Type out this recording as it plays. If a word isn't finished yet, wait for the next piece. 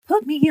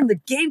Put me in the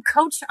game,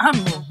 coach. I'm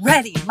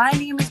ready. My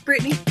name is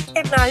Brittany.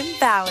 And I'm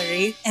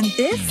Valerie. And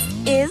this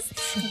is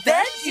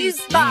The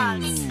Juice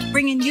Box.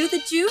 Bringing you the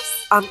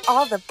juice On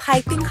all the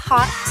piping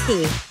hot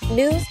tea.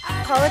 News,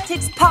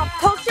 politics, pop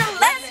culture.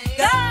 Let's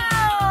go!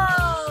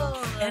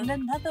 and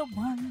another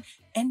one.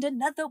 And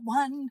another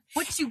one.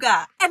 What you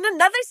got? And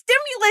another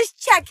stimulus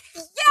check.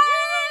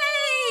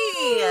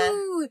 Yay!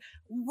 Ooh,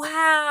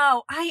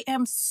 wow. I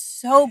am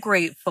so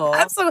grateful.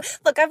 Absolutely.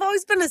 Look, I've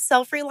always been a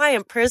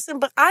self-reliant person,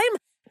 but I'm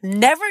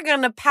never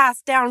going to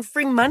pass down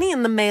free money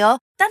in the mail.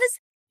 That has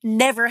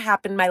never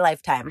happened in my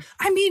lifetime.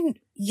 I mean,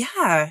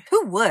 yeah,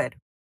 who would?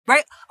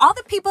 Right? All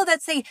the people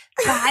that say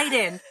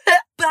Biden,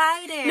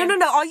 Biden.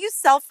 No. All you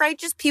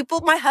self-righteous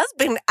people, my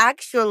husband,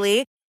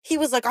 actually, he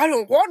was like, I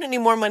don't want any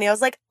more money. I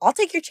was like, I'll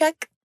take your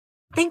check.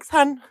 Thanks,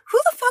 hon. Who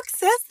the fuck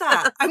says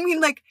that? I mean,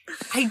 like,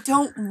 I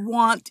don't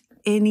want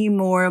any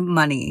more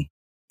money.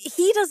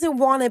 He doesn't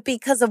want it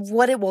because of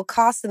what it will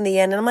cost in the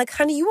end. And I'm like,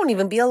 honey, you won't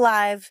even be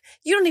alive.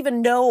 You don't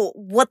even know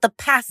what the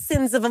past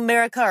sins of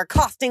America are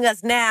costing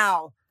us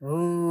now.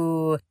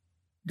 Ooh.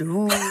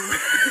 No,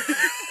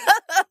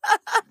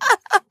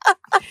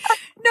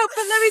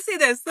 but let me say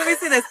this.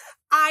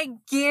 I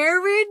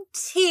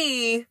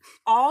guarantee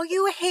all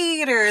you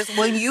haters,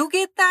 when you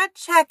get that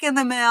check in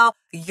the mail,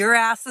 your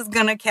ass is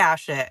gonna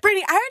cash it.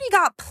 Brittany, I already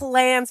got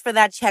plans for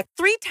that check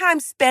 3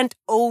 times spent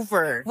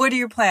over. What are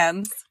your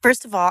plans?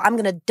 First of all, I'm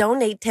going to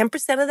donate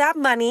 10% of that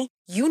money.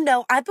 You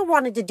know, I've been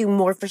wanting to do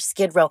more for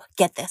Skid Row.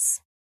 Get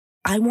this.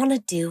 I want to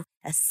do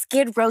a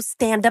Skid Row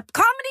stand-up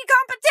comedy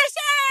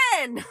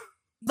competition.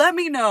 Let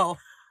me know.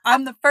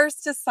 I'm the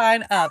first to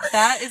sign up.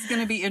 That is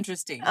gonna be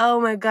interesting.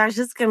 Oh my gosh,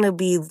 it's going to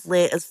be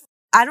lit.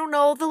 I don't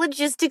know the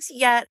logistics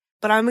yet,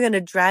 but I'm going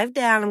to drive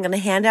down. I'm going to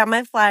hand out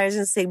my flyers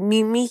and say,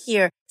 meet me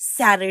here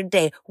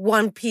Saturday,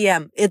 1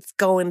 p.m. It's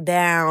going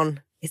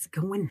down. It's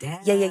going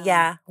down.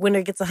 Yeah.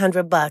 Winner gets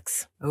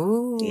 $100.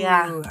 Ooh.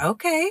 Yeah.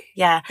 Okay.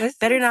 Yeah. This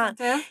Better is not.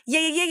 something.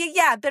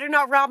 Yeah. Better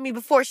not rob me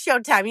before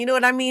showtime. You know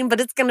what I mean? But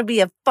it's going to be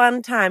a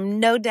fun time,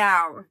 no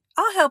doubt.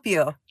 I'll help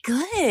you.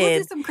 Good. We'll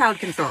do some crowd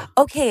control.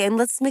 Okay, and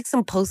let's make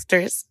some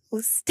posters.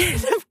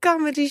 Stand-up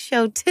comedy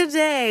show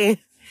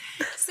today.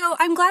 So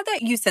I'm glad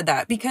that you said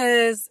that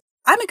because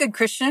I'm a good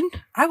Christian.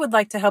 I would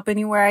like to help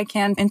anywhere I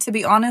can. And to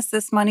be honest,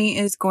 this money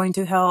is going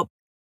to help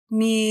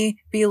me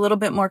be a little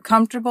bit more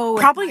comfortable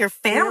with Probably your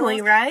family,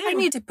 bills. right? I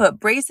need to put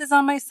braces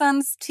on my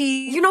son's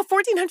teeth. You know,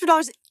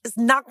 $1,400 is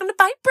not going to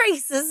buy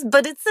braces,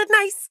 but it's a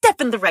nice step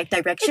in the right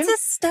direction. It's a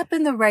step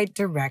in the right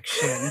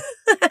direction.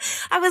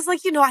 I was like,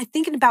 I'm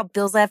thinking about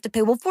bills I have to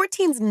pay. Well,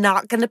 14's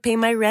not going to pay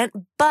my rent,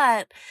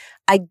 but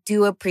I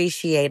do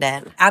appreciate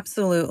it.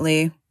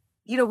 Absolutely.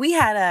 We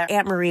had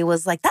Aunt Marie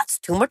was like, that's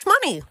too much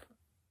money.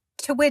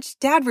 To which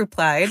Dad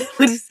replied, What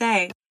did you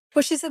say?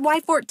 well, she said, why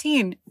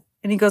 14?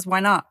 And he goes,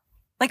 why not?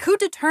 Like, who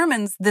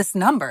determines this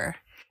number?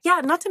 Yeah,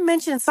 not to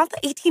mention, it's not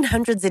the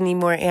 1800s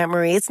anymore, Aunt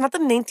Marie. It's not the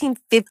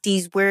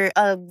 1950s where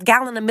a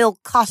gallon of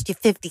milk cost you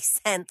 50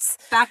 cents.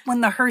 Back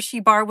when the Hershey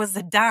bar was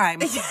a dime.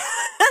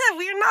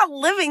 We're not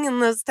living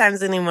in those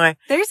times anymore.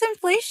 There's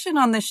inflation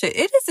on this shit.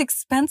 It is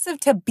expensive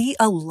to be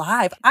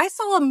alive. I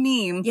saw a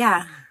meme,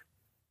 Yeah.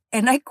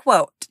 and I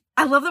quote,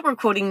 I love that we're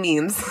quoting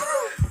memes.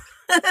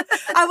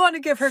 I want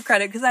to give her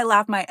credit because I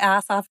laughed my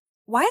ass off.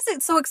 Why is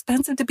it so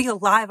expensive to be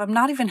alive? I'm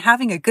not even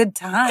having a good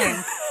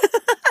time.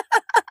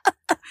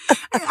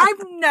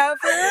 I've never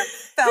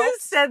felt... Who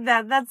said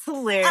that? That's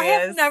hilarious. I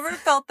have never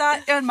felt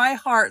that in my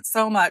heart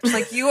so much.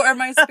 Like, you are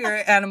my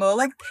spirit animal.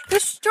 Like, the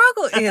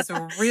struggle is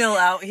real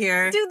out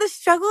here. Dude, the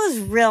struggle is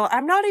real.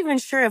 I'm not even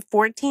sure if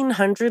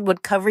 $1,400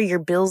 would cover your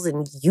bills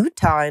in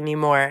Utah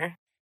anymore.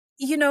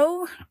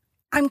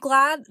 I'm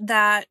glad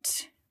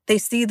that they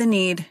see the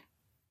need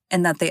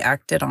and that they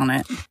acted on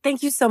it.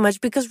 Thank you so much,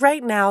 because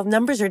right now,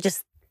 numbers are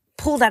just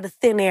pulled out of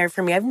thin air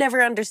for me. I've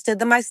never understood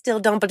them. I still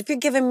don't. But if you're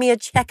giving me a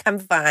check, I'm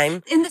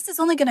fine. And this is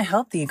only going to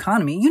help the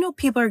economy.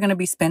 People are going to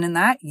be spending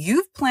that.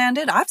 You've planned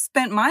it. I've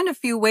spent mine a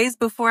few ways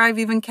before I've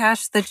even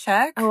cashed the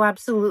check. Oh,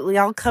 absolutely.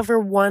 I'll cover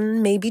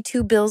 1, maybe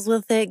 2 bills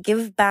with it,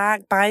 give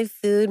back, buy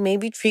food,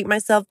 maybe treat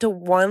myself to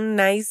 1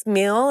 nice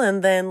meal,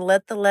 and then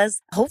let the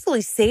rest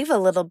hopefully save a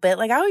little bit.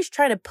 Like, I always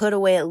try to put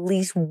away at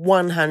least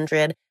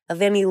 100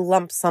 of any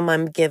lump sum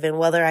I'm given,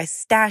 whether I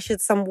stash it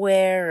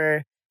somewhere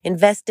or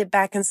invest it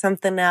back in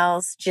something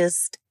else.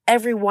 Just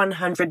every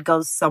 100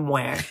 goes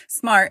somewhere.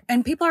 Smart.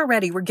 And people are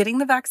ready. We're getting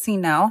the vaccine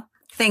now,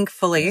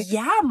 thankfully.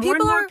 Yeah, more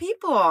and more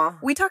people.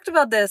 We talked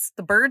about this.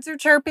 The birds are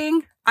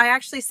chirping. I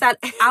actually sat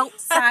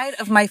outside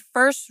of my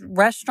first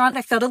restaurant.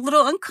 I felt a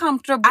little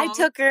uncomfortable. I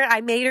took her.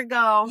 I made her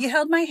go. You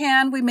held my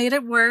hand. We made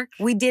it work.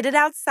 We did it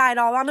outside,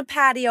 all on a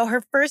patio.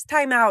 Her first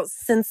time out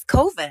since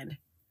COVID.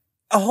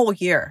 A whole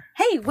year.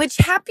 Hey, which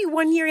happy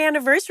 1-year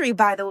anniversary,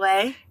 by the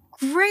way.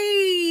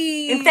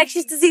 Great.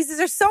 Infectious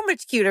diseases are so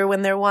much cuter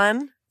when they're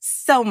one.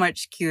 So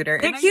much cuter.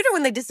 They're cuter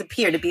when they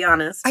disappear, to be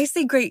honest. I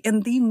say great in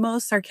the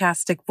most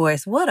sarcastic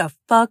voice. What a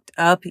fucked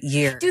up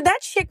year. Dude,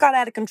 that shit got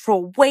out of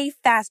control way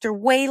faster,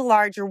 way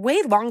larger,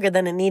 way longer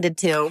than it needed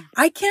to.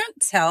 I can't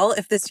tell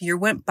if this year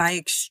went by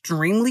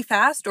extremely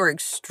fast or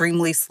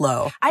extremely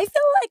slow. I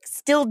feel like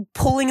still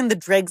pulling in the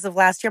dregs of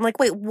last year. I'm like,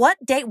 wait, what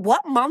date,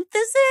 what month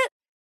is it?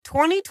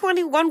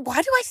 2021?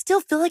 Why do I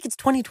still feel like it's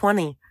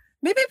 2020?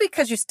 Maybe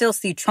because you still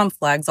see Trump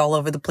flags all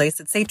over the place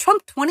that say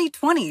Trump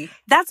 2020.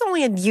 That's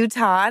only in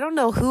Utah. I don't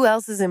know who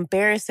else is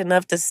embarrassed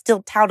enough to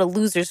still tout a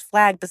loser's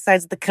flag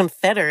besides the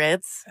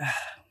Confederates.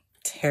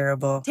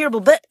 Terrible. Terrible,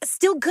 but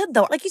still good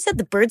though. Like you said,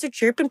 the birds are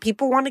chirping,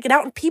 people want to get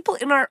out, and people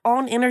in our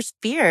own inner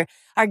sphere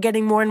are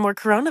getting more and more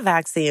corona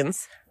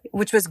vaccines.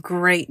 Which was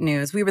great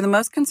news. We were the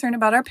most concerned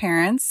about our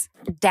parents.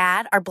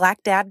 Dad, our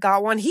black dad,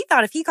 got one. He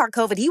thought if he caught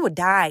COVID, he would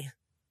die.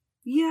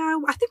 Yeah,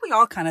 I think we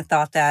all kind of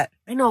thought that.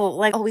 I know,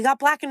 like, oh, we got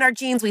black in our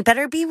genes. We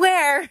better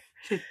beware.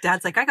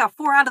 Dad's like, I got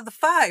 4 out of the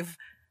 5.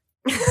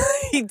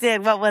 He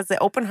did. What was it?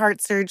 Open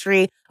heart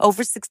surgery,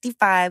 over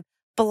 65,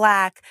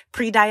 black,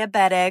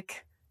 pre-diabetic.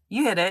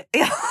 You hit it.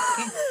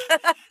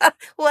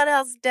 What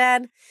else,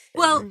 Dad?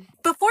 Well,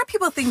 before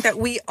people think that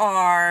we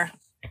are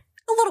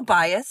a little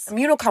biased.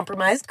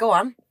 Immunocompromised. Go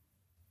on.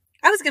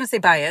 I was going to say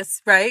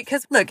bias, right?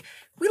 Because look,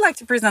 we like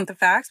to present the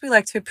facts. We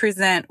like to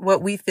present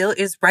what we feel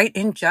is right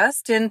and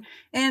just. And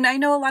I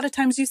know a lot of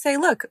times you say,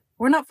 look,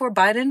 we're not for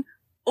Biden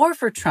or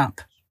for Trump.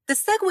 The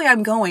segue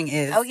I'm going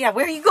is... Oh, yeah.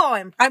 Where are you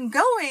going? I'm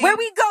going... Where are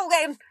we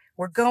going?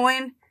 We're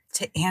going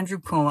to Andrew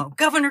Cuomo,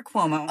 Governor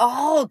Cuomo.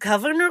 Oh,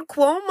 Governor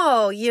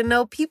Cuomo. You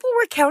know, people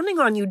were counting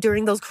on you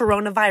during those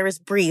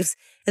coronavirus briefs.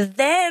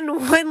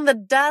 Then when the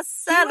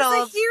dust settled... He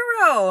was a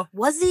hero.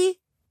 Was he?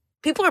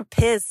 People are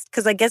pissed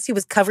because I guess he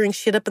was covering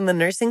shit up in the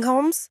nursing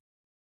homes.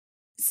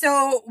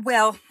 So,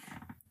 well,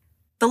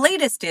 the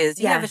latest is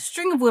you have a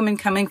string of women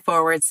coming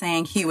forward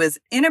saying he was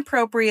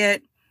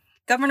inappropriate.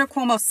 Governor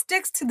Cuomo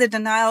sticks to the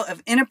denial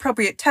of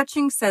inappropriate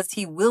touching, says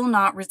he will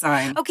not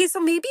resign. Okay, so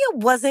maybe it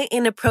wasn't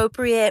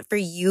inappropriate for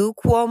you,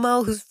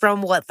 Cuomo, who's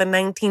from, what, the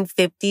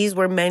 1950s,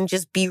 where men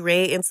just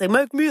berate and say,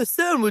 make me a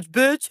sandwich,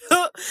 bitch.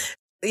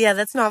 Yeah,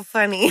 that's not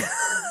funny.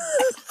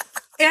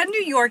 And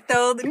New York,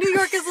 though. New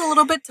York is a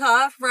little bit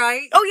tough,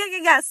 right?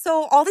 Oh, yeah.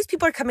 So all these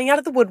people are coming out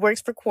of the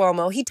woodworks for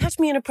Cuomo. He touched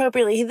me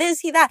inappropriately. He this,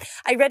 he that.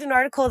 I read an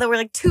article that were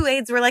like 2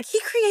 aides were like, he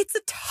creates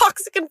a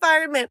toxic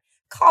environment,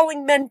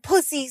 calling men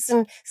pussies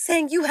and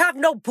saying you have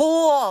no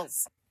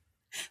balls.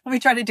 Let me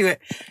try to do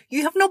it.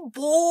 You have no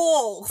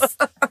balls.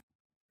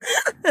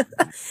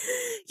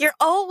 Your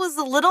O was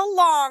a little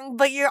long,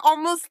 but you're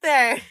almost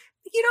there.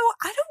 You know,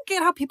 I don't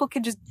get how people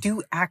can just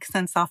do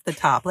accents off the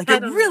top. Like,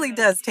 it really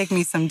does take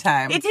me some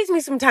time. It takes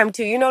me some time,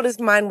 too. You notice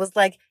mine was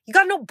like, you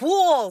got no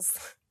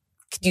balls.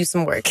 Could use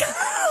some work.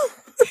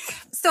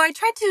 So I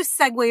tried to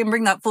segue and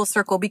bring that full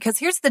circle because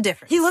here's the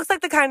difference. He looks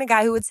like the kind of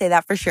guy who would say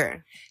that for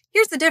sure.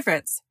 Here's the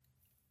difference.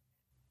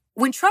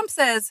 When Trump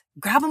says,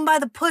 grab him by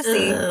the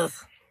pussy. Ugh.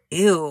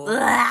 Ew.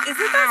 Ugh.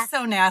 Isn't that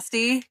so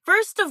nasty?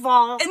 First of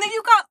all. And then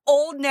you got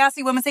old,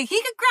 nasty women say,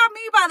 he could grab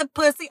me by the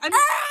pussy. I mean,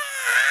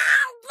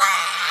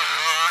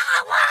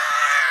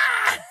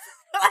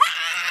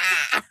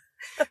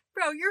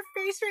 bro, your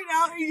face right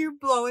now, and you're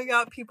blowing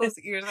out people's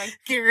ears. I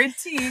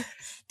guarantee.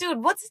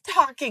 Dude, what's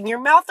talking? Your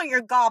mouth or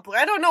your gobbler?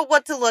 I don't know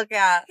what to look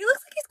at. He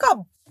looks like he's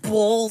got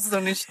balls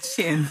on his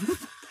chin.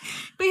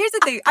 But here's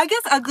the thing. I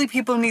guess ugly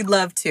people need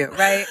love too,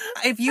 right?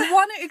 If you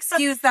want to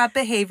excuse that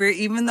behavior,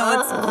 even though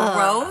it's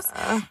gross,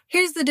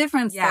 here's the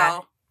difference,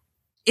 though.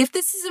 If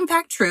this is in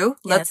fact true,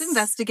 let's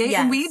investigate,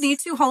 and we need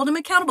to hold him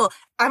accountable.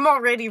 I'm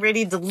already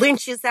ready to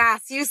lynch his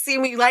ass. You see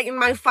me lighting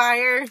my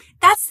fire?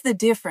 That's the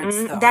difference,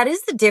 though. That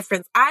is the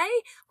difference.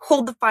 I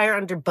hold the fire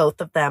under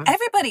both of them.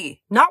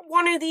 Everybody. Not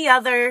one or the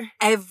other.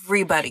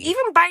 Everybody.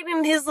 Even Biden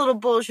and his little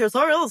bullshit.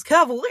 Sorry, that was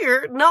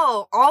cavalier.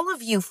 No, all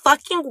of you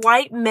fucking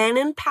white men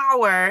in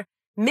power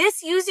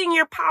misusing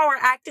your power,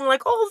 acting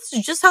like, oh, this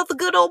is just how the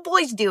good old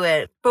boys do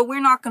it. But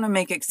we're not going to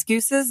make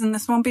excuses, and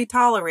this won't be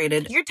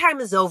tolerated. Your time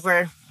is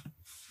over.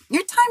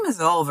 Your time is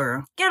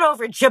over. Get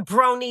over it,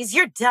 jabronis.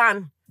 You're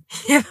done.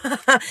 Layeth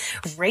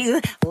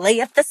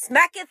the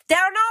smacketh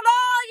down on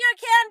all your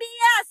candy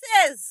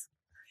asses.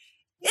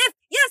 If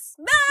you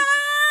smell.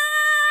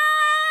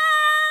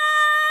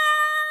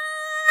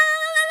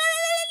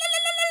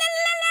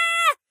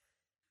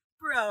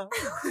 Bro.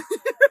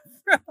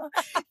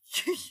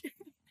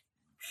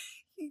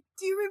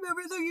 Do you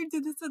remember though you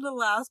did this in the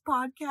last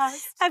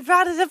podcast? I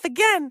brought it up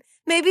again.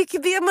 Maybe it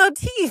could be a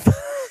motif.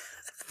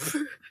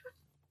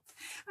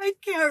 I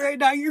can't right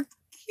now. You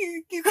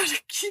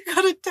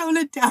gotta tone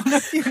it down a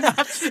few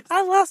notches.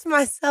 I lost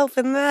myself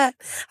in that.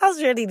 I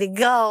was ready to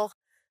go.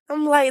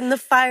 I'm lighting the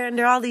fire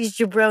under all these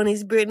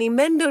jabronis, Brittany.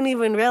 Men don't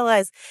even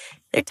realize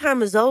their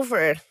time is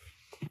over.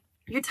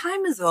 Your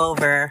time is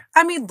over.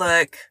 I mean,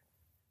 look,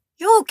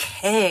 you're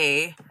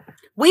okay.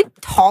 We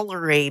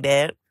tolerate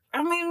it.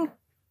 I mean,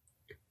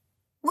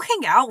 we'll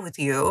hang out with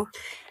you.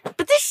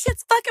 But this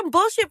shit's fucking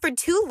bullshit for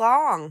too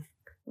long.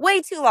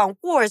 Way too long.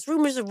 Wars,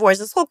 rumors of wars,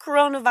 this whole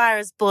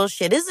coronavirus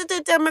bullshit. Is it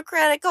a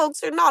Democratic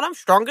hoax or not? I'm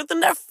stronger than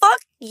that.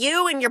 Fuck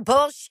you and your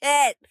bullshit.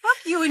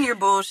 Fuck you and your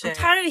bullshit. I'm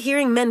tired of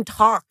hearing men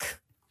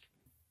talk.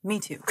 Me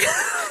too.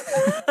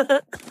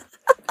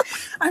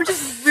 I'm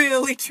just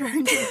really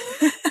trying to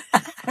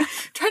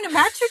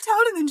match your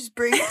tone and then just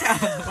bring it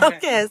down.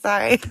 Okay,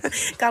 sorry.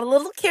 Got a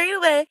little carried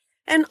away.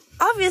 And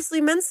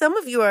obviously, men, some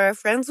of you are our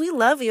friends. We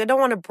love you. I don't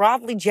want to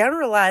broadly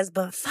generalize,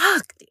 but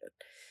fuck, dude.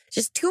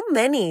 Just too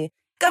many.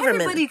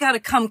 Government. Everybody got to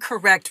come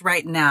correct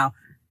right now.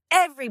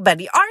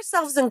 Everybody,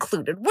 ourselves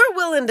included. We're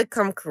willing to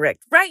come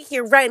correct right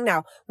here, right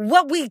now.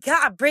 What we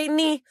got,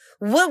 Brittany?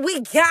 What we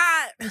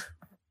got?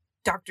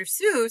 Dr.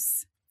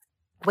 Seuss.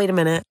 Wait a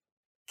minute.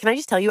 Can I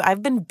just tell you,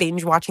 I've been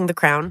binge watching The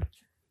Crown.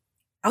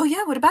 Oh,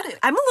 yeah? What about it?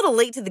 I'm a little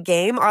late to the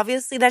game.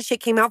 Obviously, that shit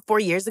came out 4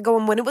 years ago.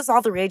 And when it was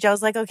all the rage, I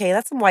was like, okay,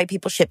 that's some white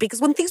people shit.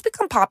 Because when things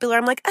become popular,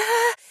 I'm like,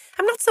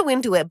 I'm not so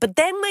into it. But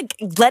then, like,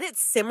 let it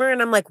simmer.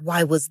 And I'm like,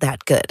 why was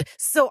that good?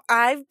 So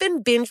I've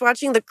been binge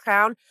watching The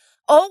Crown.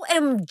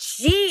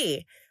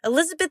 OMG.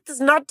 Elizabeth does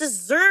not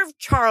deserve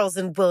Charles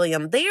and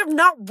William. They are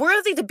not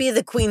worthy to be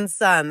the Queen's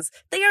sons.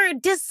 They are a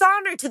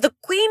dishonor to the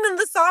Queen and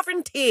the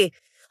sovereignty.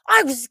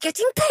 I was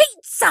getting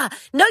pizza.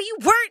 No, you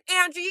weren't,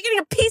 Andrew. You're getting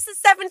a piece of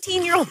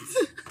 17-year-olds.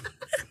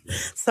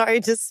 Sorry,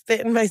 just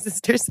spit in my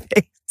sister's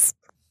face.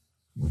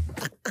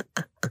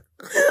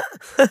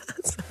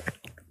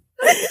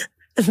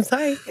 I'm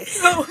sorry.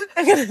 No.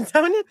 I'm going to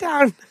tone it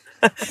down.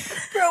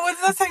 Bro, when's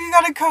the last time you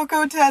got a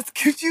cocoa test?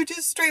 Could you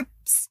just straight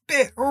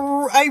spit?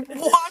 I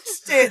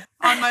watched it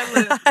on my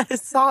lip. I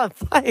saw it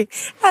fly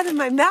out of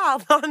my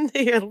mouth onto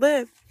your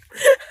lip.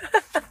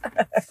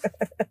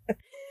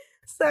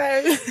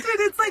 Sorry. Dude,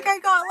 it's like I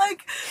got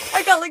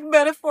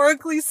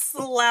metaphorically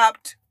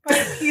slapped by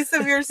a piece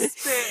of your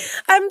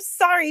spit. I'm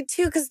sorry,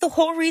 too, because the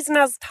whole reason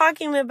I was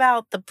talking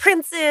about the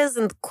princes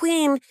and the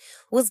queen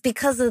was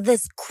because of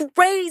this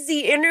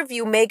crazy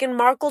interview Meghan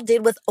Markle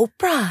did with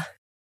Oprah.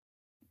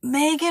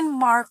 Meghan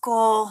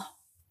Markle,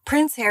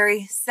 Prince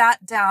Harry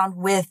sat down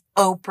with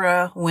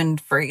Oprah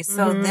Winfrey.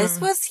 So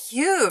this was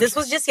huge. This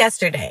was just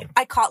yesterday.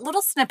 I caught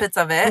little snippets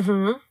of it.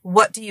 Mm-hmm.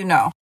 What do you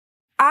know?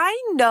 I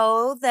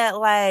know that,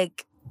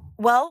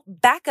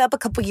 back up a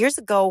couple years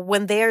ago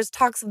when there's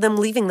talks of them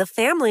leaving the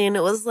family, and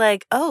it was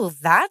like, oh,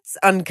 that's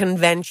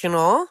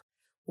unconventional.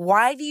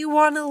 Why do you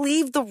want to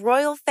leave the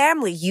royal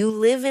family? You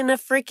live in a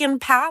freaking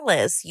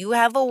palace. You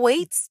have a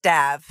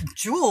waitstaff.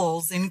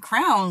 Jewels and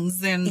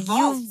crowns and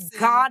You've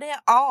got it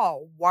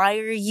all. Why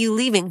are you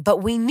leaving?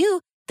 But we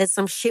knew that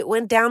some shit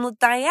went down with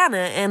Diana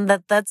and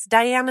that's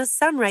Diana's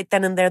son right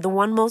then and there, the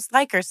one most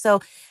like her.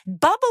 So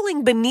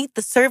bubbling beneath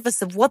the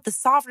surface of what the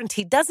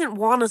sovereignty doesn't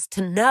want us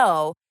to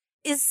know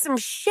is some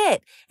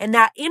shit. And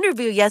that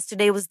interview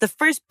yesterday was the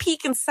first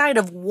peek inside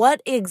of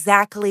what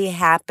exactly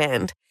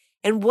happened.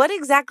 And what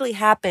exactly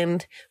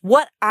happened,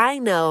 what I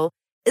know,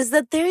 is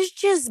that there's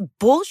just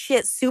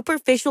bullshit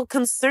superficial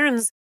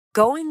concerns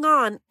going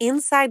on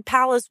inside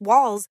palace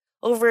walls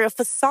over a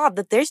facade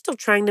that they're still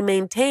trying to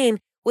maintain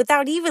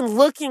without even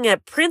looking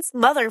at Prince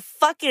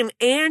motherfucking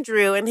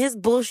Andrew and his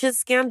bullshit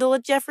scandal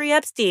with Jeffrey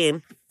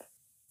Epstein.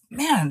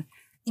 Man,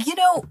 you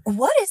know,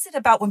 what is it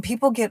about when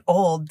people get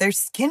old, their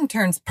skin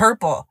turns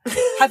purple?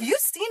 Have you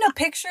seen a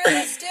picture of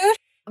this dude?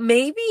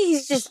 Maybe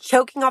he's just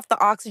choking off the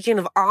oxygen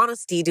of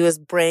honesty to his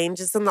brain,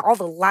 just in all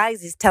the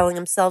lies he's telling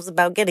himself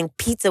about getting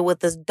pizza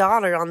with his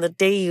daughter on the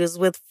day he was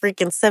with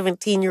freaking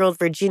 17-year-old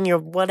Virginia or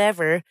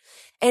whatever.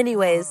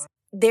 Anyways,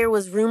 there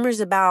was rumors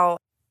about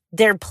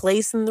their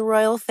place in the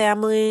royal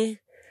family.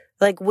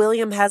 Like,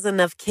 William has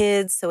enough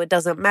kids, so it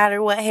doesn't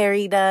matter what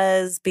Harry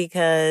does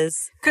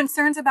because...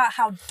 Concerns about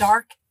how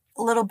dark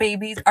little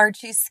baby's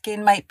Archie's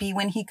skin might be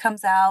when he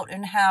comes out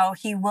and how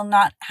he will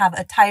not have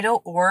a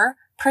title or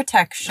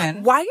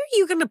protection. Why are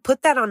you going to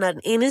put that on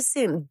an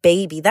innocent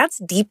baby? That's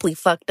deeply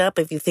fucked up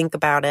if you think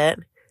about it.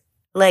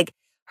 Like,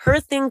 her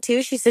thing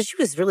too, she said she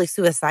was really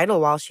suicidal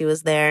while she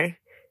was there.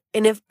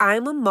 And if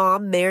I'm a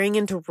mom marrying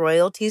into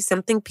royalty,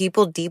 something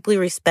people deeply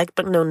respect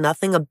but know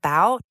nothing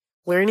about,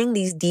 learning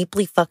these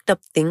deeply fucked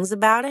up things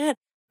about it,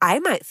 I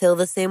might feel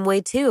the same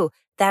way too.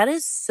 That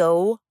is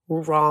so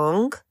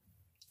wrong.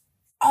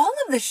 All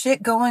of the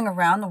shit going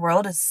around the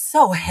world is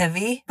so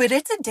heavy, but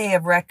it's a day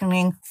of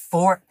reckoning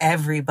for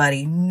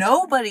everybody.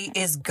 Nobody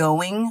is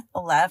going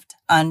left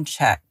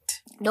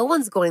unchecked. No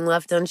one's going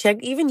left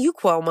unchecked, even you,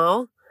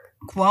 Cuomo.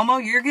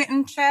 Cuomo, you're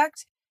getting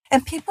checked.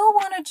 And people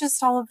want to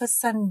just all of a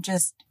sudden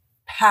just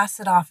pass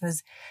it off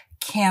as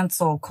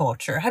cancel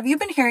culture. Have you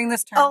been hearing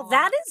this term? Oh,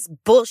 that is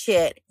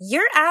bullshit.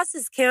 Your ass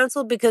is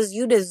canceled because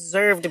you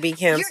deserve to be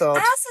canceled.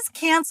 Your ass is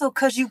canceled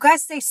because you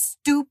guys say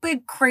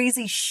stupid,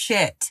 crazy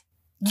shit.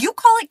 You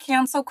call it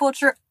cancel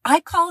culture. I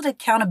call it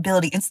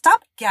accountability. And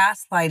stop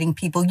gaslighting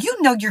people.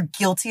 You know you're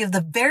guilty of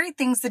the very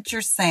things that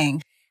you're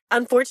saying.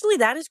 Unfortunately,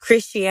 that is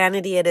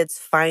Christianity at its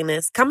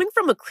finest. Coming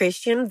from a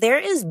Christian, there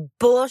is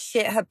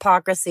bullshit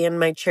hypocrisy in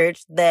my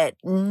church that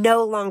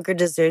no longer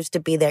deserves to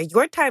be there.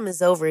 Your time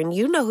is over, and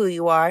you know who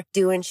you are,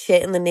 doing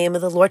shit in the name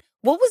of the Lord.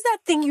 What was that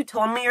thing you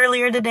told me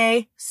earlier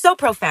today? So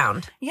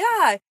profound.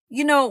 Yeah.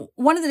 You know,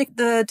 one of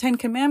the 10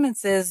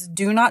 Commandments is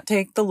do not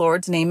take the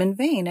Lord's name in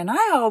vain. And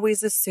I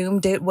always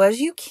assumed it was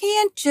you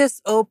can't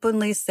just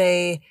openly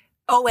say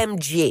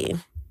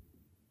OMG.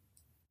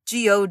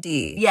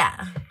 G-O-D.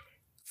 Yeah.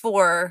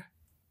 For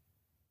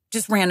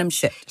just random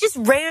shit. Just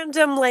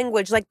random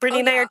language. Like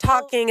Brittany and I are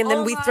talking and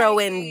then we throw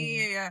in,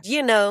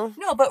 you know.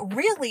 No, but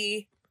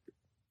really,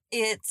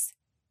 it's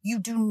you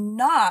do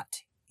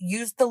not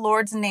use the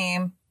Lord's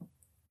name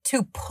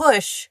to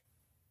push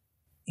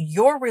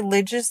your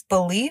religious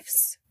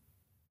beliefs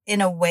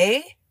in a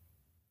way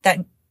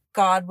that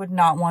God would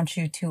not want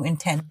you to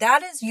intend.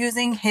 That is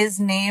using his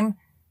name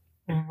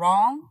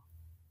wrong.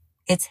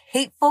 It's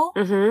hateful.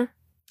 Mm-hmm.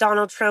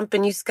 Donald Trump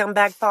and you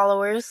scumbag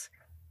followers.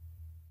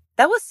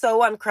 That was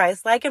so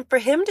un-Christ-like. And for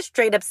him to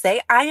straight up say,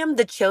 I am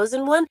the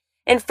chosen one,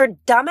 and for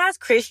dumbass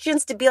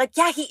Christians to be like,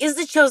 yeah, he is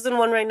the chosen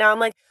one right now. I'm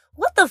like,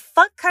 what the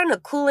fuck kind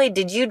of Kool-Aid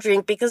did you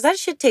drink? Because that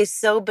shit tastes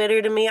so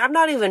bitter to me. I'm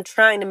not even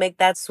trying to make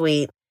that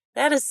sweet.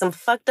 That is some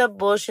fucked up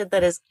bullshit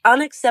that is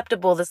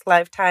unacceptable this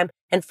lifetime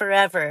and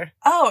forever.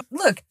 Oh,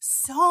 look,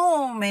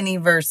 so many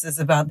verses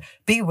about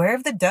beware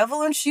of the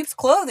devil in sheep's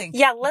clothing.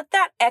 Yeah, let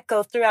that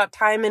echo throughout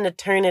time and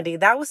eternity.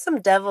 That was some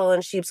devil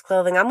in sheep's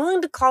clothing. I'm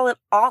willing to call it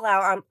all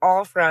out on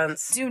all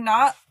fronts. Do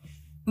not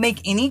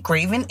make any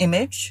graven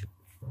image.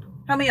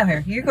 Help me out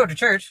here. You go to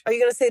church. Are you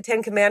going to say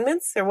 10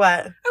 Commandments or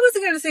what? I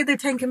wasn't going to say the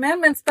 10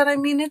 Commandments, but I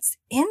mean, it's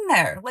in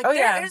there. Like,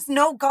 there is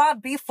no God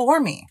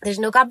before me. There's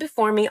no God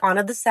before me.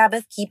 Honor the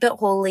Sabbath. Keep it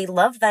holy.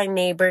 Love thy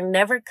neighbor.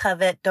 Never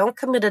covet. Don't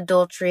commit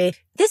adultery.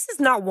 This is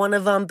not one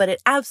of them, but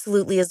it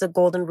absolutely is a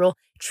golden rule.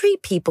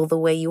 Treat people the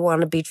way you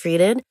want to be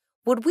treated.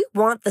 Would we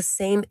want the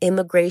same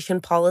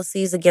immigration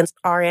policies against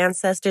our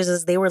ancestors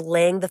as they were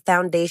laying the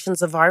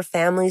foundations of our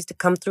families to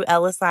come through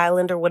Ellis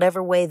Island or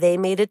whatever way they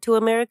made it to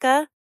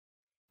America?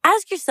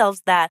 Ask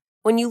yourselves that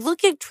when you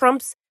look at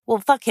Trump's, well,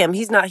 fuck him,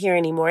 he's not here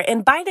anymore.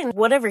 And Biden,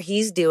 whatever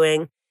he's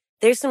doing,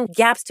 there's some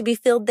gaps to be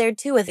filled there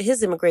too with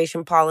his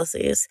immigration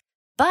policies.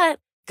 But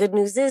good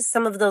news is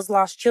some of those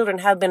lost children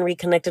have been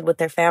reconnected with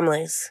their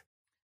families.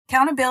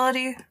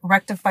 Accountability,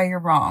 rectify your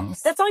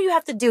wrongs. That's all you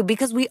have to do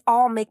because we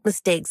all make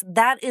mistakes.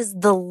 That is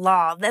the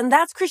law. And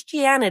that's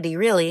Christianity,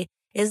 really,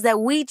 is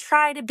that we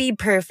try to be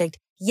perfect,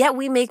 yet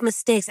we make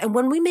mistakes. And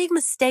when we make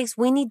mistakes,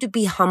 we need to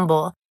be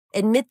humble.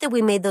 Admit that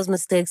we made those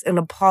mistakes and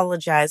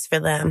apologize for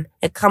them.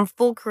 And come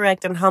full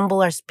correct and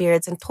humble our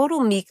spirits in total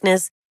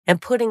meekness and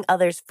putting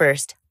others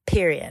first.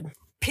 Period.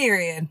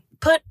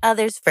 Put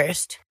others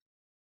first.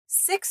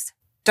 6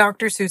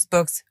 Dr. Seuss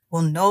books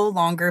will no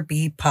longer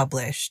be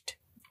published.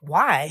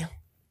 Why?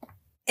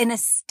 In a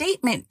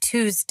statement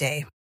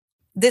Tuesday,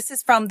 this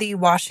is from the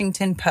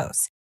Washington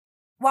Post.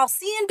 While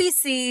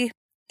CNBC,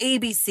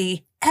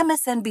 ABC,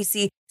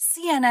 MSNBC,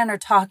 CNN are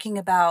talking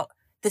about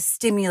the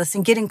stimulus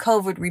and getting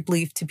COVID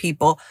relief to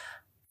people,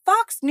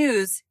 Fox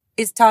News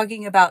is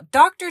talking about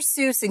Dr.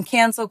 Seuss and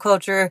cancel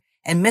culture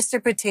and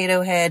Mr.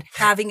 Potato Head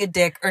having a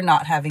dick or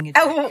not having a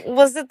dick.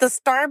 Was it the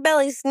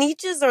Starbelly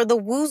Sneeches or the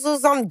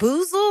Woozles on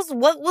Boozles?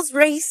 What was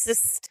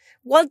racist?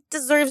 What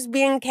deserves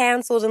being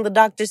canceled in the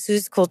Dr.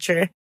 Seuss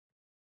culture?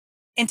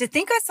 And to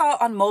think I saw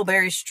on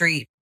Mulberry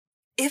Street,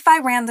 If I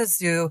Ran the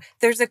Zoo,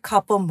 there's a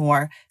couple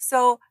more.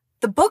 So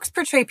the books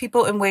portray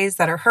people in ways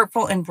that are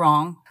hurtful and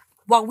wrong.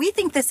 While we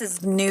think this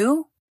is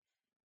new,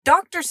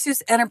 Dr.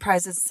 Seuss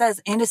Enterprises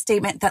says in a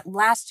statement that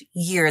last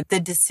year, the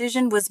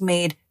decision was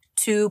made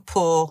to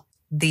pull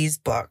these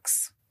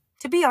books.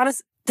 To be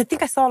honest, the thing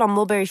I saw it on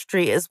Mulberry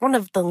Street is one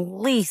of the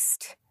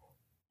least.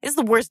 It's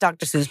the worst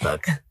Dr. Seuss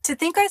book. To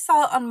Think I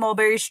Saw It on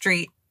Mulberry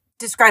Street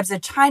describes a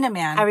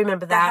Chinaman. I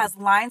remember that has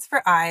lines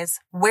for eyes,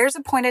 wears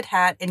a pointed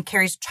hat, and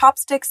carries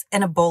chopsticks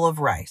and a bowl of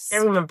rice. I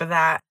remember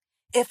that.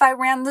 If I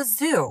Ran the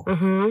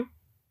Zoo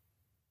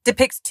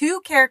depicts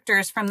 2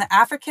 characters from the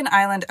African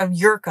island of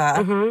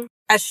Yurka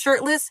as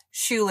shirtless,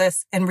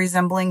 shoeless, and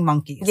resembling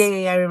monkeys.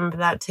 Yeah, I remember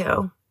that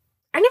too.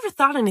 I never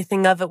thought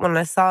anything of it when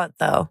I saw it,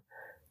 though.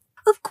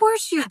 Of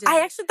course you did.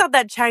 I actually thought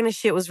that China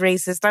shit was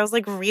racist. I was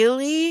like,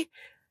 really?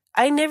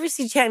 I never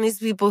see Chinese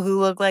people who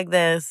look like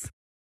this.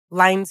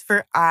 Lines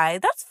for eye.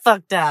 That's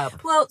fucked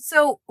up. Well,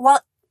 so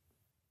while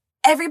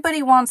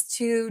everybody wants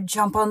to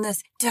jump on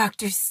this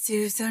Dr.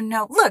 Seuss, oh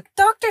no. Look,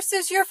 Dr.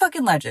 Seuss, you're a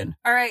fucking legend.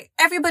 All right.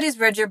 Everybody's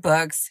read your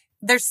books.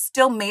 There's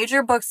still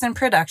major books in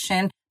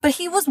production, but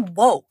he was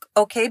woke,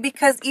 okay?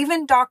 Because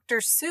even Dr.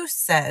 Seuss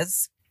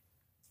says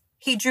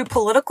he drew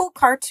political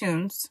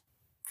cartoons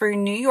for a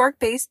New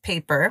York-based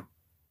paper,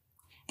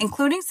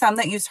 including some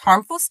that used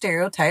harmful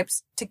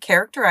stereotypes to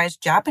characterize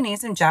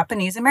Japanese and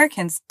Japanese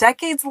Americans.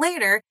 Decades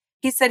later,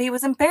 he said he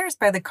was embarrassed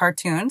by the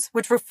cartoons,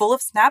 which were full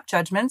of snap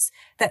judgments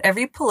that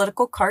every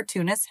political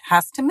cartoonist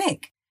has to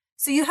make.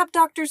 So you have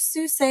Dr.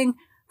 Seuss saying,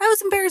 I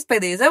was embarrassed by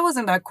these. That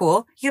wasn't that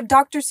cool. You have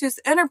Dr. Seuss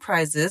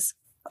Enterprises,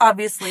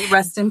 obviously,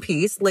 rest in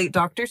peace, late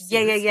Dr.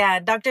 Seuss. Yeah.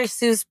 Dr.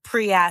 Seuss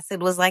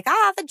pre-acid was like,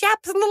 the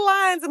Japs and the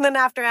lines. And then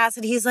after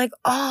acid, he's like,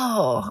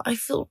 I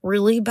feel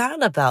really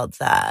bad about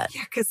that.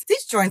 Yeah, because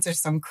these joints are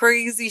some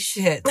crazy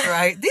shit,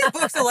 right? These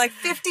books are like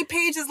 50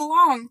 pages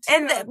long, too.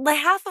 And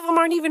half of them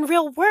aren't even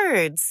real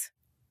words.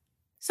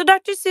 So,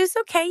 Dr. Seuss,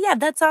 okay, yeah,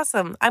 that's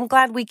awesome. I'm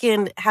glad we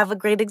can have a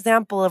great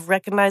example of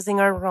recognizing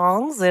our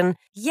wrongs. And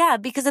yeah,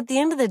 because at the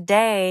end of the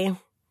day,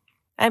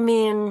 I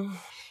mean,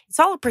 it's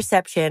all a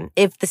perception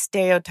if the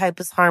stereotype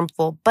is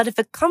harmful. But if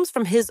it comes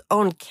from his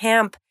own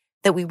camp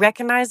that we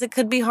recognize it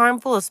could be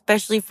harmful,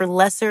 especially for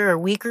lesser or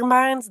weaker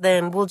minds,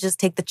 then we'll just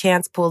take the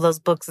chance, pull those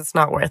books. It's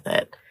not worth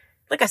it.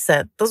 Like I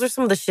said, those are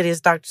some of the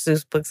shittiest Dr.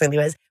 Seuss books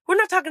anyways. We're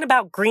not talking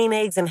about green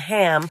eggs and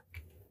ham.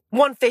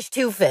 One fish,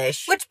 two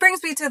fish. Which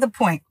brings me to the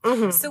point.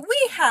 Mm-hmm. So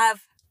we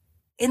have,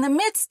 in the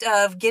midst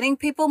of getting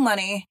people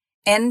money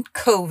and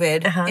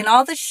COVID and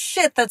all the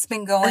shit that's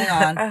been going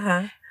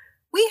on,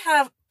 we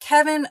have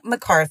Kevin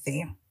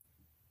McCarthy.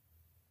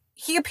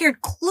 He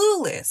appeared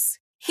clueless.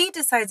 He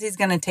decides he's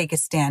going to take a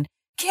stand.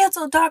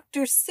 Cancel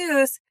Dr.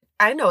 Seuss.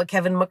 I know a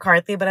Kevin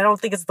McCarthy, but I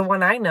don't think it's the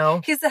one I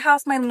know. He's the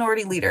House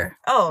Minority Leader.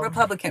 Oh.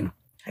 Republican.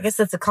 I guess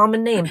that's a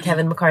common name,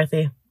 Kevin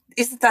McCarthy.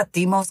 Isn't that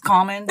the most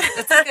common?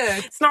 It's like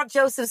it's not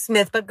Joseph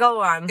Smith, but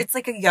go on. It's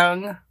like a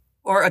Young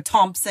or a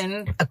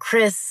Thompson. A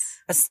Chris.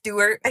 A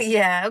Stewart.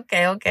 Yeah,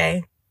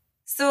 okay.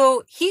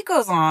 So he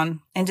goes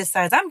on and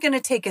decides, I'm going to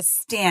take a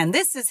stand.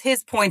 This is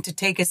his point to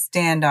take a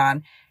stand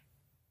on.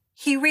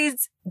 He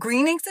reads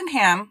Green Eggs and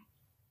Ham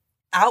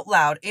out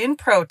loud in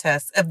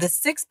protest of the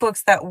 6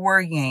 books that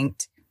were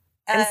yanked.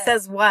 And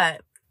says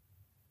what?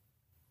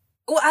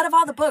 Well, out of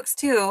all the books,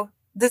 too,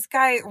 this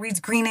guy reads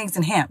Green Eggs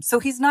and Ham. So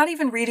he's not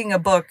even reading a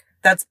book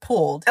that's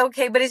pulled.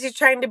 Okay, but is he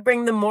trying to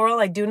bring the moral?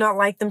 I do not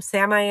like them,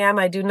 Sam I am.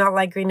 I do not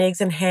like green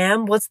eggs and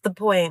ham. What's the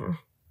point?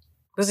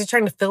 Was he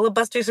trying to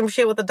filibuster some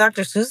shit with a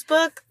Dr. Seuss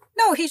book?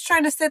 No, he's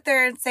trying to sit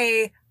there and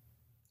say,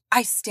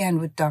 I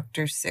stand with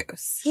Dr.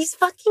 Seuss. He's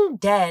fucking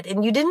dead,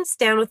 and you didn't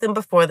stand with him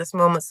before this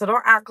moment, so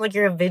don't act like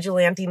you're a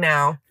vigilante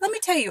now. Let me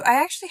tell you,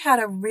 I actually had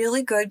a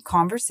really good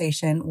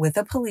conversation with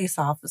a police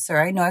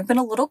officer. I know I've been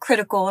a little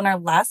critical in our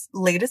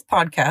latest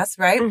podcast,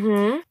 right?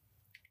 Mm-hmm.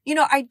 You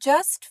know, I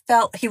just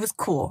felt he was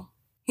cool.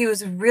 He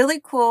was really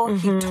cool.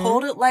 Mm-hmm. He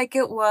told it like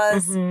it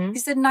was. Mm-hmm. He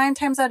said 9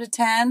 times out of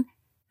 10,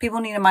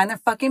 people need to mind their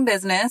fucking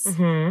business.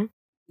 Mm-hmm.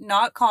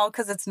 Not call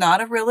because it's not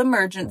a real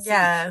emergency.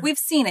 Yeah. We've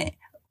seen it.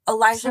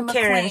 Elijah Some McClain.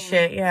 Karen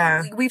shit,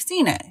 yeah. We've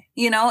seen it,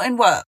 you know, and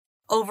what?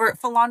 Over at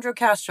Philandro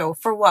Castro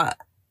for what?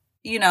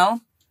 You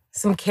know?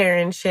 Some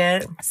Karen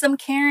shit. Some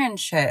Karen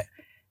shit.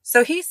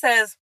 So he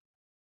says,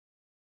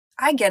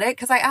 I get it,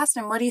 because I asked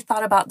him what he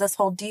thought about this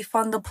whole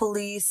defund the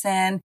police,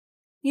 and,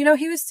 you know,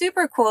 he was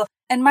super cool.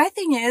 And my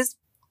thing is,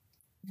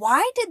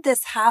 why did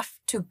this have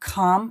to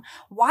come?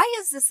 Why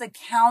is this a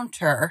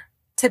counter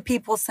to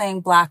people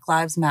saying Black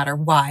Lives Matter?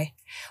 Why?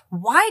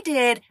 Why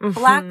did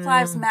Black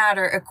Lives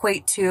Matter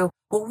equate to,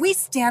 well, we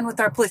stand with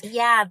our police?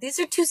 Yeah, these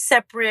are two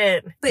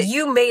separate. But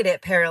you made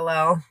it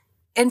parallel.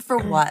 And for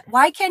what?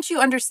 Why can't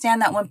you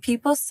understand that when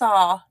people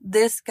saw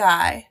this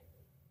guy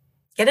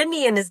get a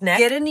knee in his neck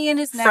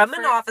from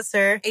an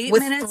officer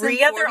with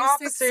 3 other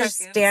officers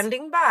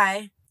standing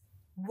by?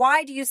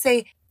 Why do you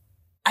say,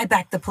 I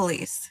back the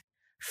police?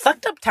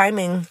 Fucked up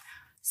timing.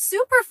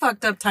 Super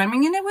fucked up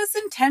timing, and it was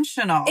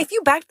intentional. If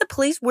you backed the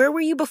police, where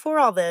were you before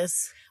all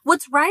this?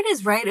 What's right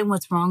is right and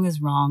what's wrong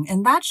is wrong.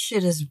 And that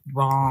shit is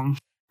wrong.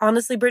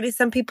 Honestly, Brittany,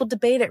 some people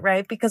debate it,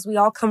 right? Because we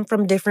all come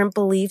from different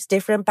beliefs,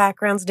 different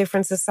backgrounds,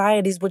 different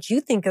societies. What you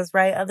think is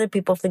right, other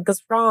people think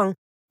is wrong.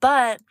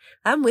 But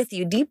I'm with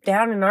you. Deep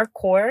down in our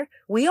core,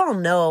 we all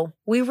know.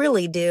 We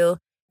really do.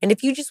 And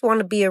if you just want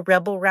to be a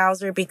rebel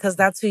rouser because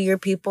that's who your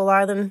people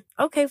are, then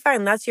okay,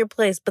 fine, that's your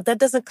place. But that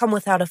doesn't come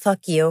without a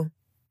fuck you.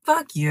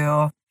 Fuck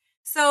you.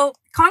 So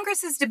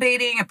Congress is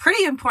debating a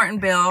pretty important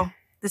bill,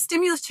 the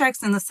stimulus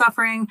checks and the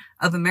suffering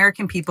of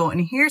American people.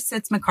 And here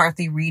sits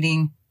McCarthy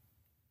reading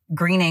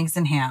Green Eggs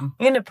and Ham.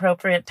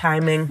 Inappropriate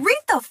timing. Read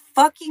the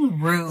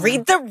fucking room.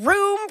 Read the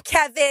room,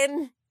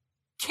 Kevin.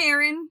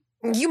 Karen.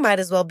 You might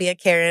as well be a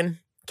Karen.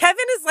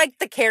 Kevin is like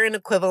the Karen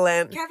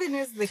equivalent. Kevin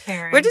is the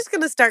Karen. We're just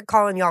going to start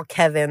calling y'all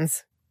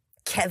Kevins.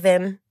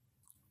 Kevin.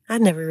 I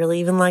never really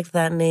even liked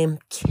that name.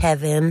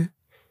 Kevin.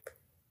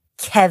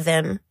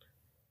 Kevin.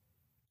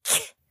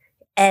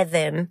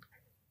 Evan.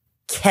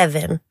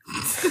 Kevin.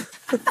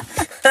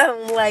 I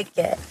don't like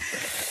it.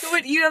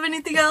 What, you have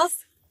anything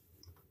else?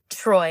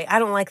 Troy. I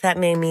don't like that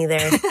name either.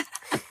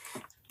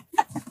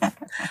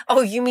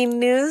 Oh, you mean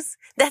news?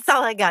 That's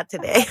all I got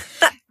today.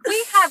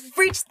 We have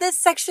reached this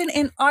section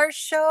in our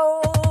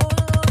show.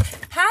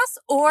 Pass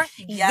or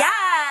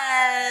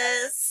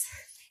yes.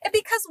 And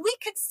because we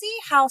could see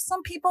how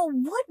some people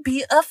would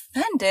be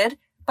offended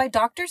by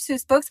Dr.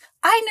 Seuss books.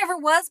 I never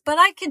was, but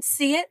I could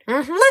see it.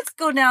 Mm-hmm. Let's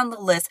go down the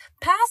list.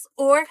 Pass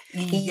or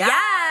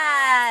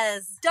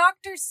yes.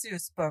 Dr.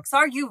 Seuss books.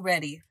 Are you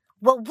ready?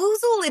 Well,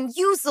 woozle and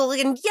yoozle,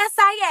 and yes,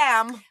 I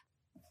am.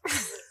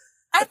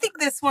 I think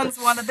this one's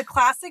one of the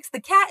classics,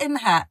 The Cat in the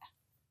Hat.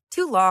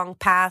 Too long,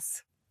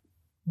 pass.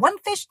 One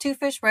fish, two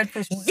fish, red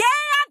fish. Yeah,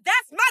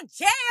 that's my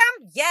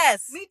jam.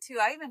 Yes. Me too.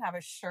 I even have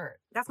a shirt.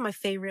 That's my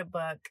favorite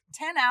book.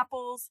 10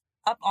 apples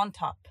up on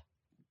top.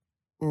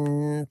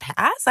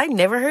 Pass? I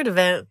never heard of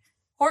it.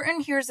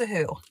 Horton Hears a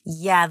Who.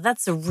 Yeah,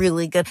 that's a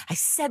really good. I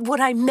said what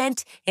I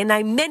meant, and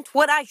I meant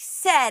what I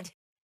said.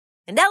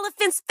 An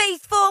elephant's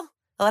faithful.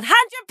 100%.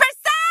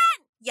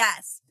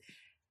 Yes.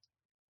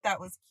 That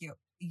was cute.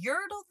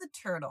 Yertle the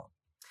turtle.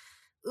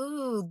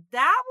 Ooh,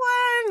 that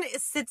one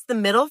sits the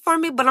middle for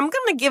me, but I'm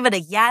going to give it a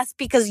yes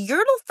because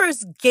Yertle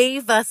first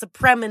gave us a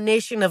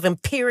premonition of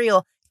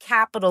imperial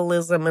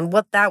capitalism and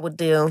what that would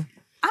do.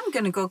 I'm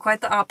going to go quite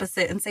the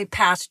opposite and say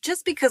pass,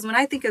 just because when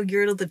I think of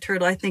Yertle the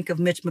turtle, I think of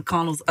Mitch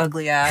McConnell's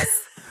ugly ass.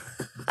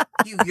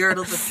 You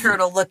Yertle the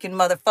turtle looking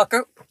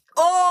motherfucker.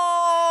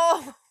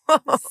 Oh!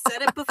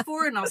 Said it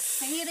before and I'll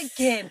say it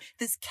again.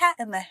 This cat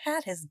in the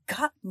hat has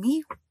got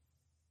me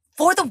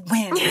for the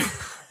win.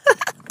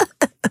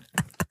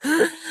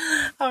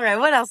 All right,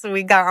 what else have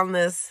we got on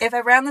this? If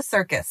I ran the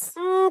circus.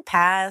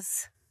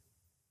 Pass.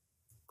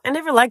 I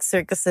never liked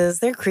circuses.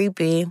 They're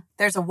creepy.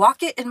 There's a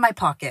walk-it in my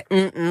pocket.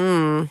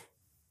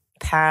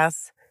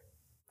 Pass.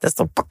 There's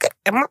a bucket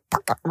in my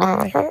pocket.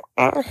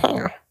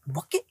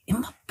 Walk-it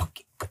in my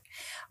pocket.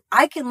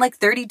 I can lick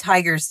 30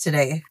 tigers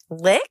today.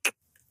 Lick?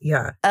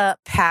 Yeah.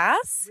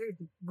 Pass?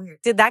 Weird.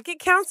 Did that get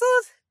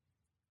canceled?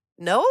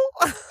 No?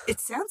 It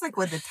sounds like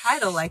with a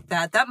title like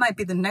that, that might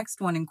be the next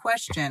one in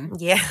question.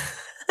 Yeah.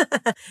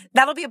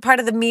 That'll be a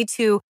part of the Me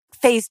Too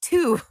Phase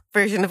 2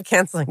 version of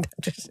canceling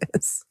Dr.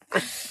 Seuss.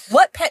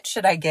 What pet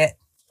should I get?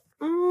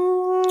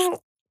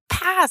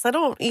 Pass. I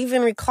don't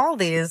even recall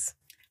these.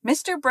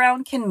 Mr.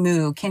 Brown Can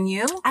Moo. Can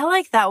you? I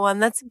like that one.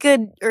 That's a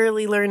good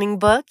early learning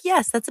book.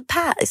 Yes, that's a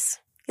pass.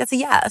 That's a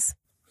yes.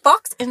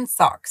 Fox in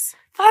Socks.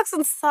 Fox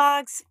and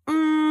Socks.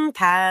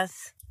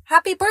 Pass.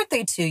 Happy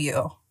birthday to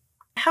you.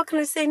 How can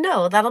I say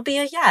no? That'll be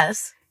a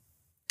yes.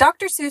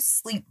 Dr. Seuss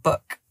Sleep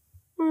Book.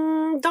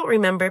 Don't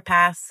remember.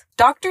 Pass.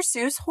 Dr.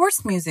 Seuss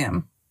Horse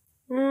Museum.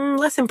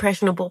 Less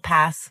impressionable.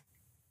 Pass.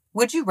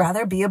 Would you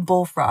rather be a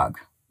bullfrog?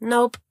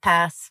 Nope.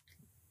 Pass.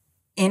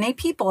 In a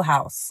people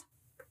house.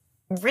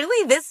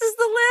 Really? This is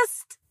the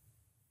list?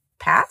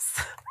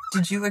 Pass.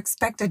 Did you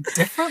expect a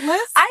different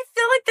list? I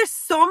feel like there's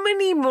so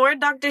many more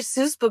Dr.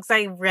 Seuss books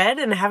I read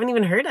and haven't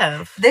even heard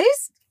of.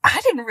 I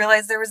didn't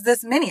realize there was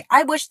this many.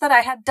 I wish that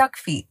I had duck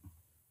feet.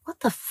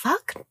 What the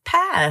fuck?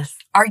 Pass.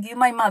 Are you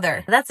my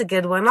mother? That's a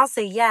good one. I'll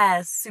say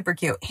yes. Super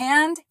cute.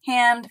 Hand,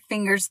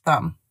 fingers,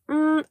 thumb.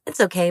 It's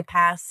okay.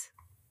 Pass.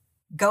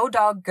 Go,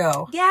 dog,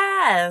 go.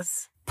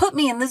 Yes. Put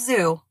me in the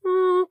zoo.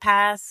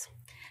 Pass.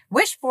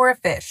 Wish for a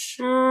fish.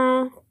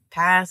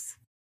 Pass.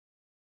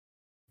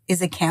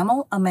 Is a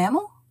camel a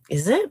mammal?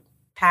 Is it?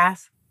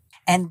 Pass.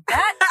 And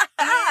that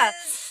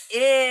is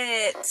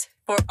it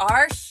for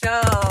our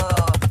show.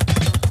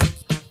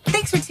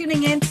 Thanks for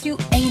tuning in to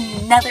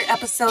another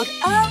episode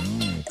of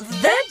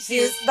The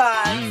Juice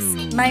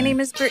Box. My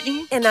name is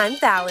Brittany. And I'm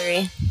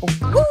Valerie.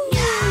 Woo!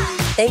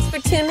 Thanks for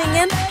tuning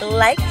in.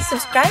 Like,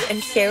 subscribe,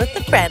 and share with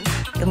a friend.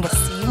 And we'll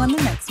see you on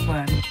the next